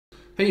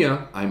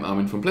Heya, I'm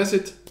Armin from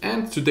Placid,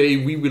 and today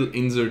we will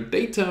insert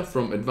data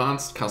from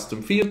advanced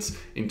custom fields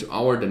into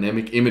our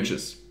dynamic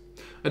images.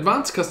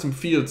 Advanced custom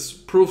fields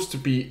proves to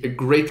be a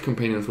great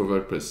companion for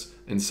WordPress,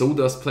 and so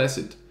does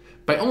Placid.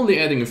 By only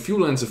adding a few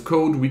lines of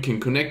code, we can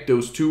connect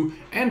those two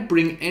and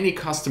bring any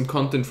custom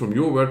content from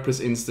your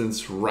WordPress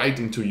instance right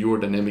into your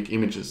dynamic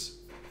images.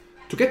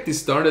 To get this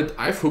started,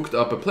 I've hooked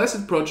up a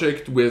Placid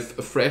project with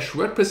a fresh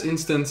WordPress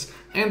instance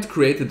and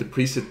created a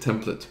preset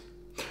template.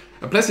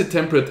 A Placid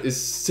template is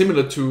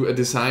similar to a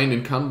design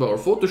in Canva or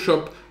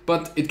Photoshop,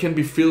 but it can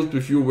be filled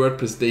with your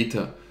WordPress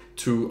data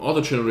to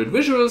auto-generate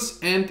visuals,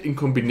 and in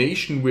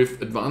combination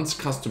with advanced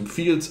custom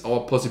fields,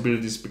 our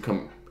possibilities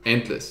become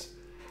endless.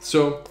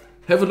 So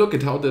have a look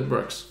at how that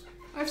works.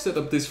 I've set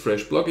up this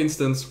fresh blog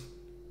instance,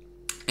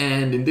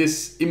 and in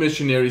this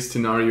imaginary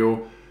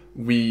scenario,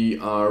 we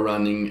are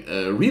running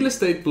a real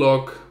estate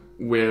blog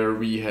where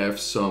we have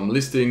some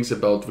listings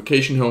about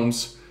vacation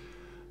homes,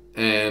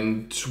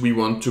 and we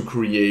want to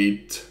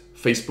create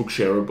Facebook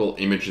shareable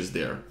images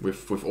there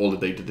with all the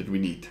data that we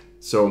need.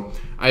 So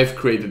I've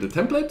created a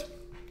template.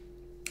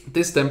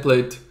 This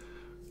template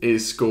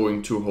is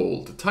going to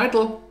hold the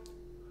title,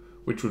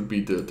 which would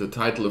be the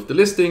title of the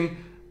listing,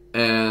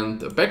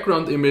 and a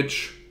background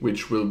image,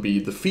 which will be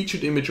the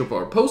featured image of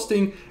our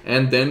posting,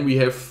 and then we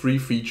have 3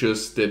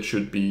 features that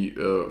should be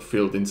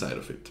filled inside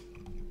of it.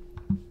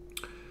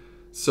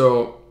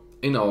 So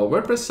in our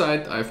WordPress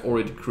site, I've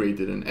already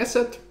created an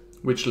asset,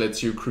 which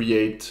lets you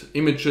create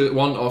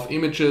one-off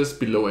images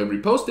below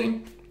every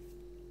posting.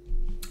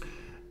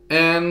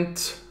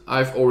 And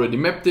I've already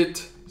mapped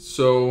it,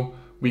 so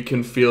we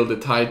can fill the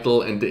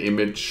title and the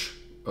image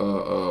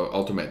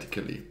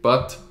automatically.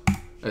 But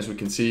as we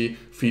can see,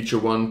 feature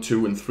 1,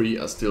 2, and 3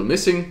 are still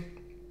missing.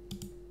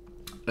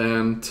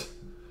 And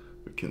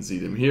we can see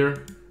them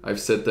here.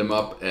 I've set them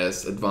up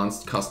as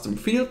advanced custom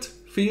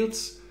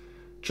fields,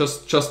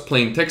 just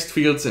plain text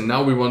fields. And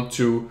now we want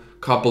to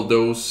couple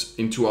those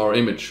into our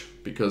image,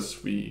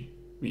 because we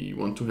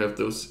want to have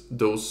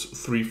those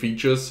 3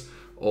 features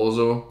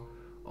also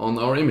on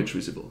our image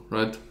visible,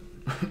 right?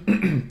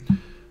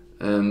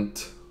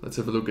 And let's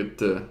have a look at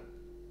the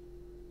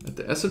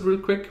asset real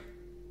quick.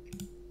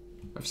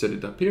 I've set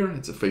it up here.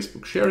 It's a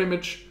Facebook share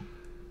image.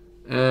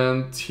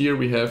 And here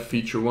we have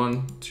feature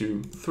 1,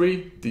 2,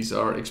 3. These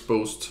are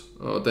exposed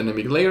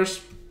dynamic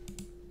layers,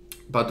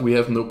 but we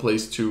have no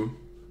place to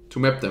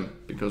map them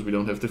because we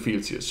don't have the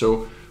fields here.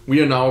 So we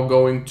are now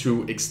going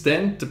to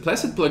extend the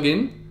Placid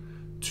plugin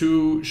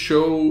to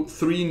show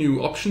 3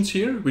 new options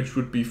here, which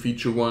would be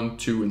feature 1,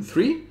 2, and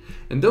 3.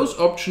 And those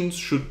options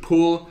should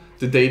pull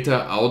the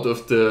data out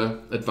of the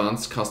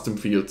advanced custom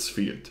fields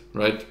field,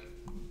 right?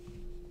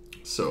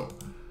 So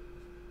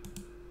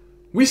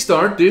we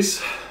start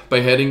this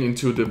by heading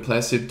into the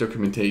Placid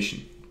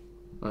documentation,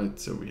 right?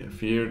 So we have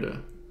here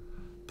the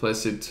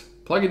Placid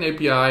plugin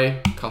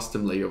API,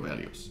 custom layer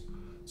values.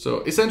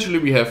 So essentially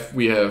we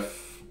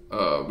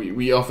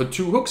offer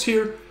 2 hooks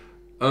here.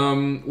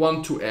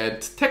 One to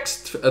add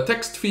a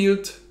text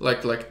field,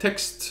 like a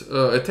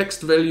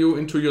text value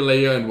into your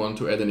layer, and one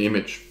to add an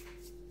image,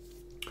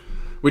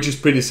 which is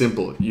pretty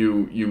simple.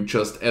 You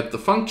just add the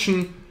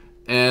function,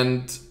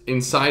 and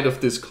inside of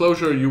this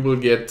closure you will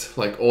get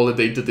like all the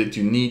data that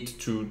you need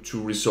to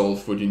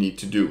resolve what you need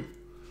to do.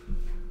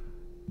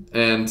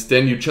 And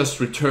then you just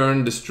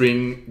return the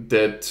string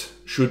that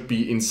should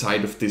be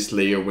inside of this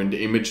layer when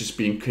the image is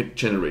being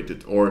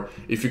generated. Or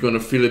if you're going to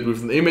fill it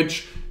with an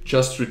image,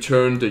 just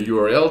return the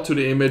URL to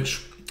the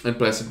image and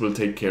Placid will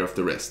take care of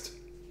the rest.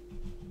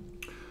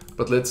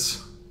 But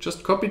let's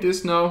just copy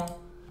this now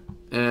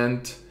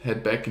and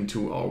head back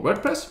into our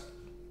WordPress.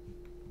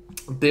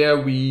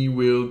 There we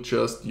will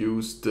just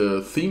use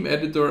the theme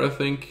editor, I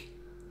think.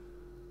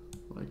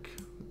 Like,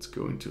 let's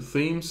go into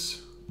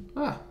themes.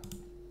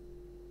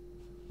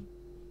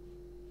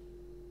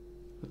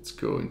 Let's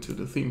go into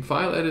the theme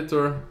file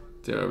editor.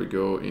 There we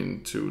go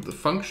into the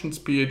functions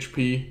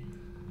PHP.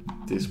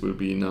 This will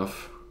be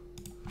enough.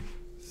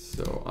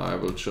 So I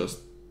will just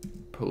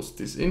post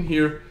this in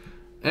here.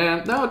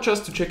 And now,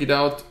 just to check it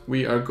out,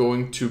 we are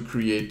going to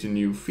create a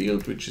new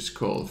field, which is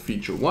called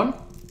feature 1.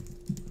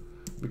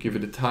 We give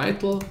it a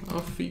title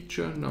of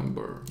feature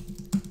number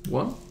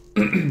 1.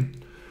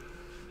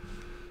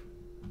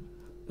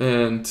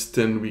 And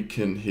then we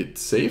can hit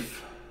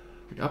save.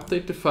 We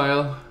update the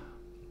file.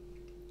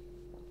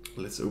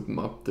 Let's open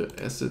up the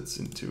assets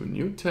into a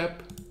new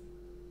tab.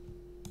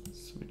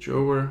 Switch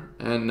over.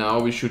 And now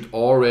we should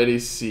already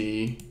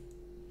see,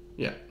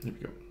 yeah, here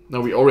we go.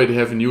 Now we already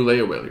have a new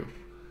layer value.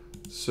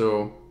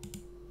 So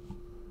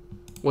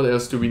what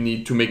else do we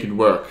need to make it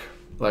work?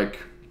 Like,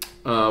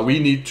 we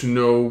need to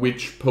know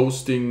which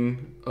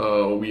posting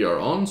we are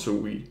on, so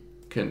we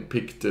can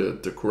pick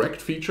the correct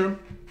feature.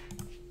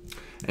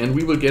 And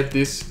we will get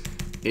this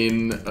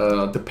in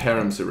the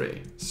params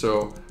array.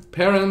 So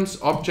params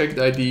object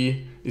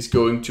ID is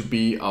going to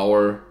be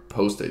our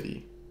post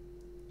ID.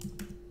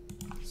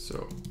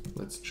 So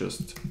let's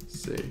just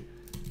say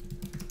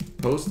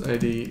post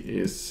ID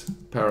is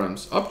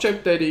params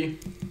object ID.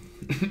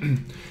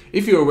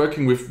 If you are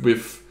working with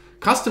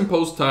custom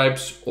post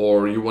types,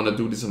 or you want to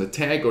do this on a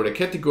tag or a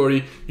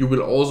category, you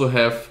will also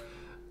have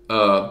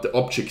the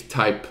object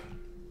type,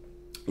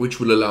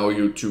 which will allow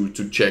you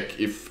to check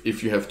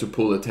if you have to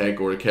pull a tag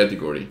or a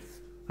category,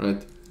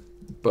 right?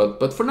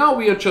 But for now,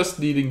 we are just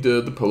needing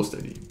the post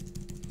ID.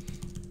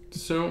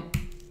 So,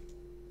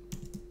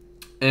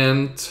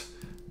 and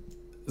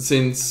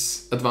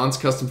since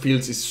advanced custom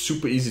fields is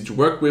super easy to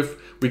work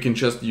with, we can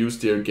just use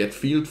their get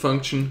field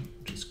function,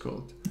 which is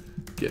called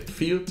get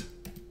field.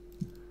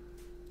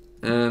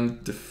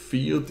 And the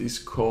field is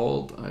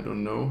called, I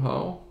don't know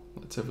how.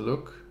 Let's have a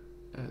look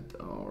at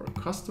our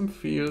custom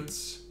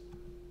fields,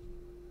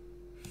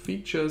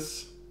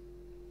 features.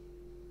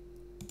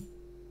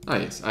 Ah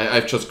yes,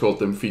 I've just called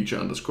them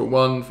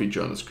feature_1,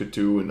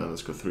 feature_2, and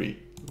 _3.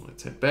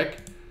 Let's head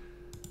back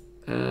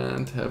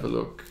and have a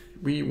look.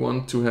 We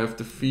want to have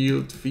the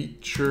field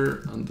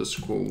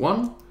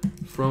feature_1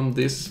 from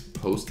this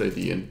post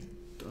ID, and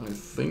I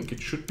think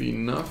it should be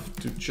enough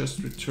to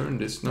just return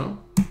this now.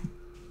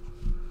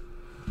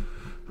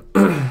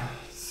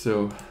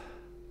 So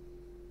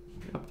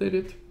update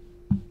it.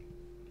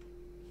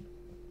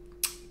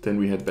 Then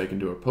we head back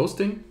into our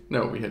posting.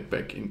 Now we head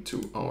back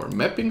into our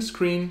mapping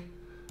screen.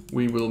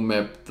 We will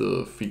map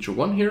the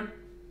feature_1 here,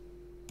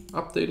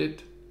 update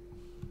it.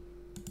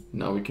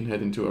 Now we can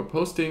head into our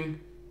posting,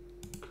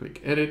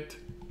 click edit.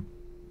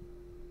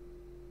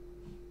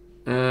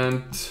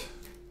 And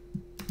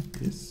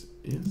this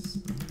is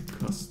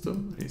a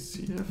custom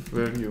ACF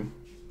value.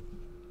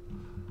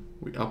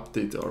 We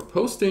update our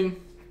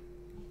posting.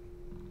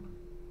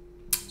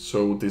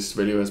 So this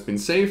value has been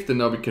saved, and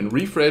now we can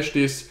refresh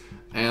this,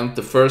 and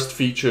the first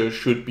feature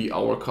should be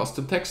our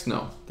custom text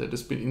now that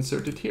has been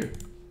inserted here.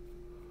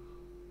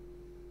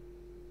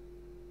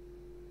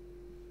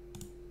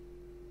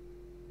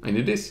 And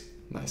it is.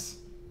 Nice.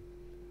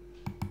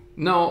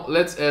 Now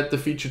let's add the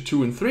feature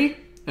 2 and 3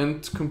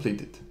 and complete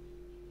it.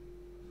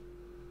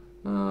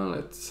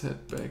 Let's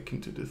head back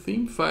into the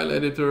theme file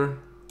editor,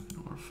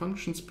 our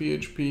functions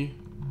PHP.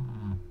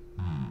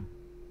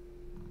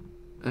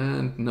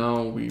 And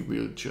now we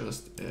will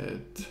just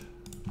add the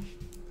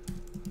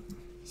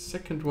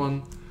second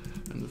one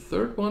and the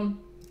third one.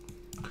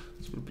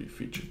 This will be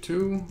feature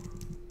 2.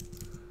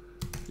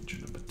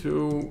 Feature number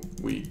 2.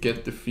 We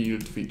get the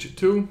field feature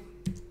 2.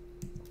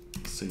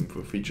 Same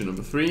for feature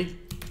number 3.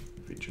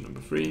 Feature number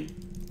 3.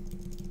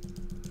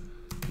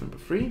 Number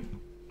 3.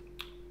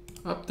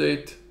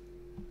 Update.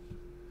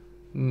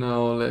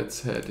 Now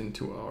let's head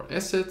into our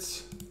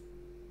assets.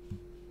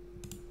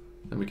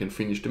 Then we can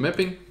finish the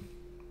mapping.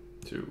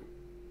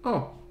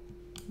 Oh,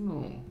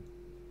 no.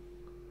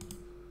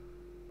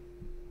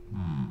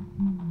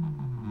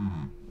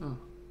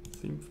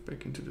 Theme,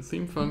 back into the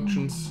theme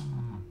functions.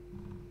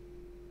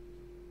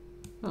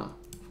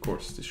 Of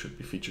course, this should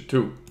be feature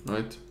 2,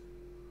 right?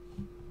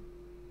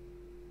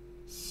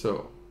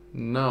 So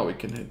now we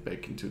can head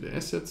back into the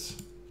assets.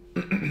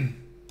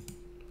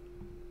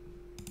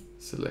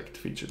 Select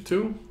feature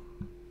 2,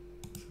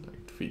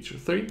 select feature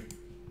 3.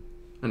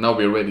 And now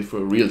we're ready for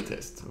a real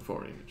test of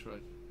our image,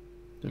 right?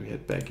 Then we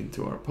head back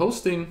into our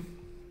posting,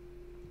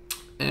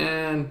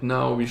 and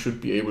now we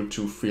should be able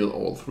to fill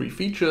all 3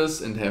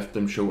 features and have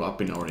them show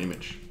up in our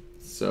image.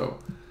 So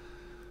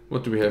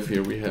what do we have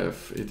here? We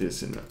have, it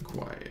is in a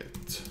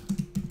quiet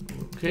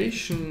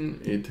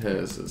location, it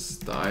has a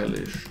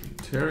stylish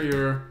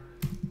interior,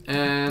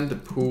 and a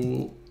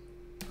pool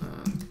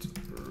and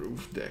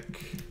roof deck.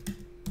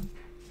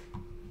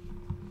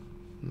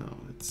 Now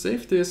let's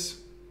save this,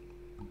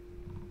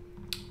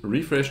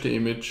 refresh the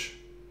image.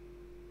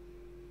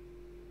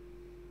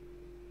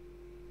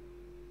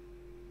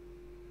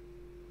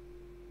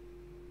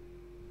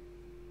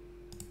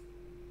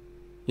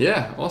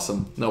 Yeah,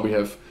 awesome. Now we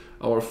have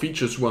our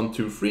features 1,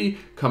 2, 3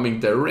 coming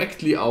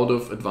directly out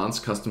of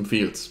advanced custom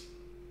fields.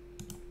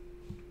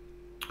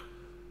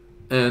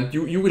 And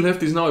you will have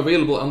this now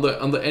available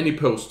under any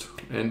post,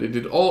 and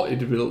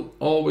it will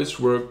always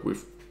work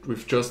with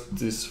just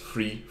these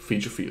 3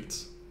 feature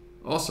fields.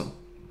 Awesome.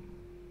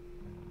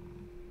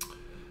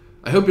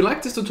 I hope you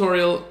liked this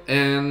tutorial,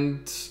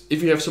 and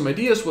if you have some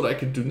ideas what I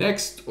could do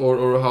next,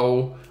 or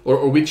how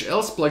or which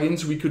else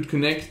plugins we could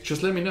connect,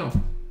 just let me know.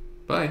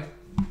 Bye.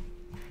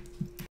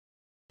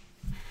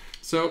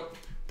 So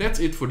that's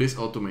it for this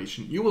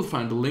automation. You will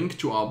find a link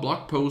to our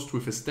blog post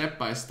with a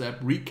step-by-step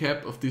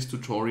recap of this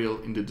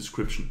tutorial in the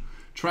description.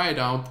 Try it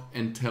out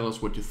and tell us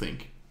what you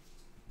think.